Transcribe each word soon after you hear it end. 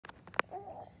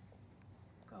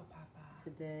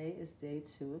Today is day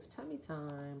 2 of tummy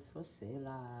time for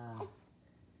Selah.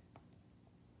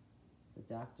 The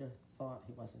doctor thought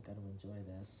he wasn't going to enjoy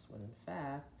this, when in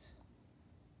fact,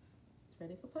 he's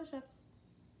ready for push-ups.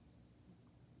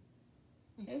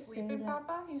 You Hey, sleeping, Selah.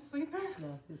 Papa? You sleeping?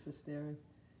 No, he's just staring.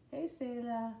 Hey,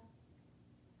 Selah.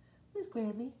 Where's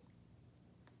Grammy?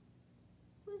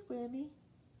 Where's Grammy?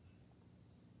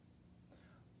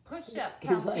 Push up,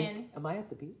 He's pumpkin. like, am I at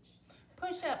the beach?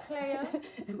 Push up, player.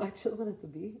 Am I chilling at the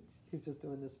beach? He's just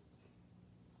doing this.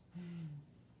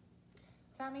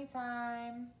 Tummy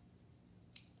time.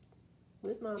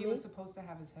 Where's Mommy? He was supposed to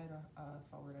have his head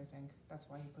forward, I think. That's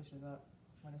why he pushes up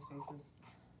when his face is...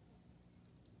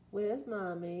 Where's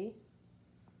Mommy?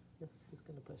 He's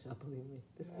going to push up, believe me.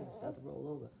 This kid's about to roll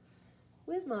over.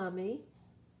 Where's Mommy?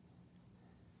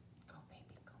 Go,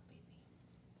 baby, go,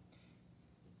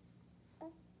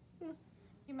 baby.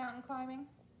 You mountain climbing?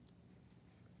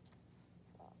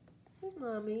 Where's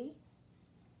Mommy?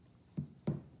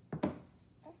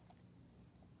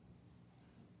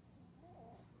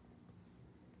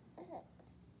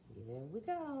 Here we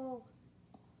go.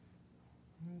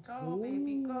 Go,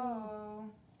 baby, go.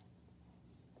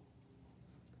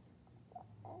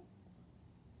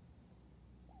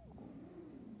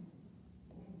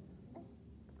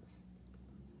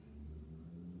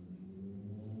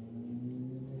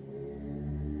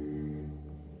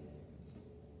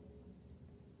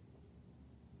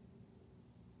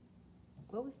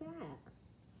 What was that?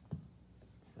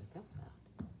 It's like that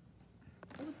sound.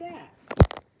 What was that?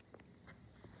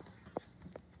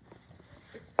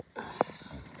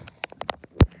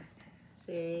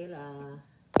 Selah.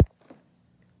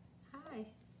 Hi.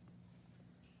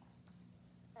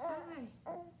 Hi.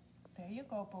 There you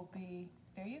go, Bobby.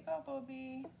 There you go,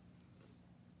 Bobby.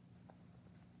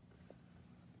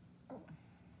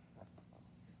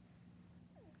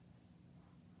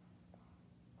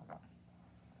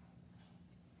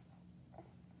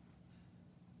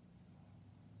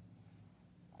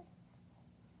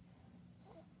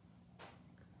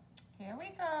 Here we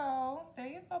go. There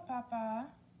you go, Papa.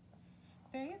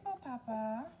 There you go,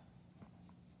 Papa.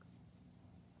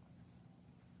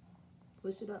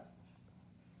 Push it up.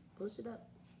 Push it up.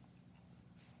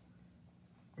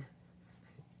 You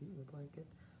in the blanket.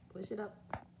 Push it up.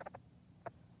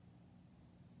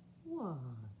 What?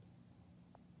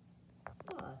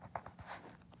 What?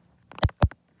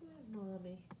 Where's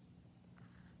Mommy?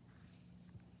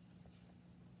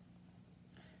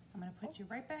 I'm going to put you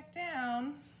right back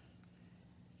down.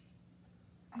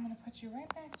 I'm going to put you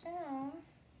right back down.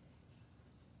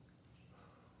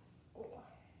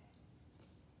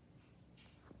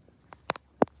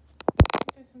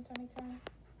 Do some tummy time.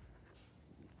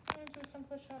 I'm going to do some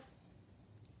push-ups.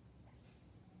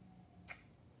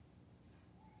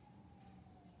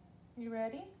 You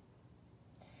ready?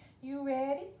 You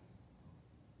ready?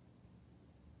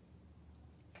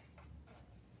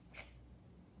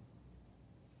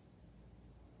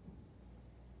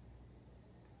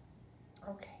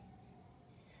 Okay.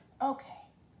 Okay.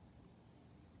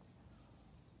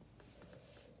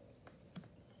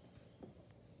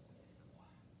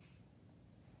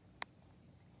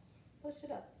 Push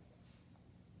it up.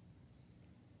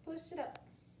 Push it up.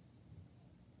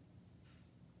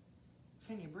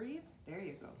 Can you breathe? There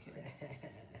you go, kid.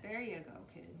 There you go,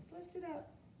 kid. Push it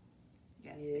up.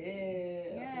 Yes, Yeah.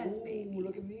 baby. Yes, Ooh, baby.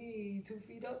 Look at me. 2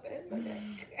 feet up and my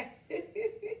neck.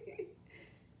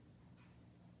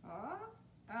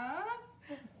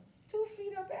 2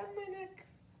 feet up and my neck.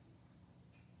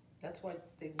 That's why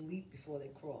they leap before they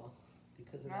crawl.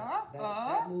 Because of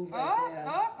that move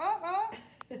right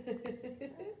there.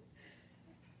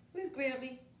 Where's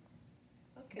Grammy?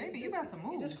 Okay. Baby, you about to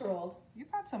move. He just crawled. You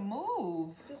about to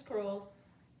move. Just crawled.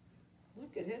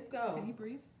 Look at him go. Can he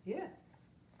breathe? Yeah.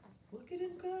 Look at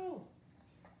him go.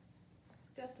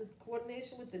 He's got the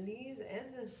coordination with the knees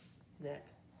and the neck.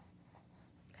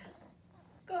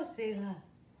 Go, Selah.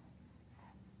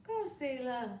 Go,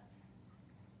 Selah.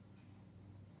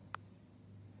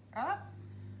 Up.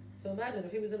 So imagine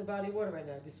if he was in a body of water right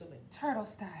now, he'd be swimming. Turtle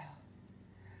style.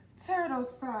 Turtle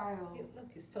style. Yeah,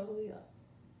 look, he's totally up.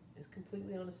 He's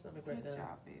completely on his stomach right now. Good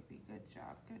job, baby. Good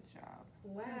job. Good job.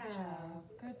 Wow.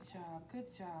 Good job.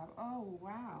 Good job. Oh,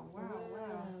 wow.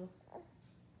 Wow.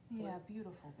 Yeah,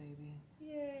 beautiful, baby.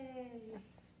 Yay.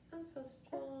 I'm so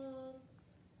strong.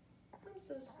 I'm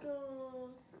so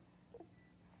strong.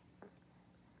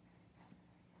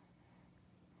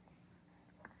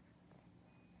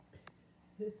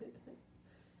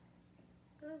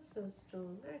 I'm so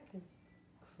strong. I can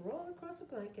crawl across a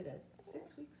blanket at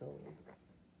 6 weeks old.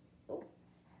 Oh,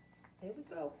 here we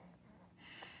go.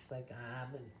 Like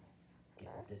I'm in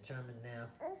Getting determined now.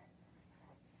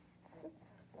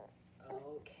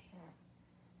 Okay.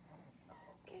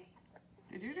 Okay.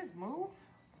 Did you just move?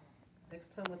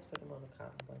 Next time, let's put him on a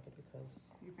cotton blanket because...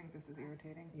 You think this is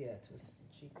irritating? Yeah, to his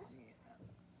cheeks.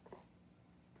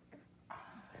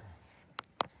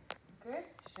 Good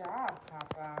job,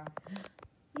 Papa.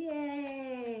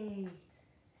 Yay!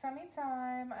 Tummy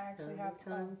time. I actually have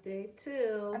time day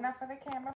 2. enough for the camera.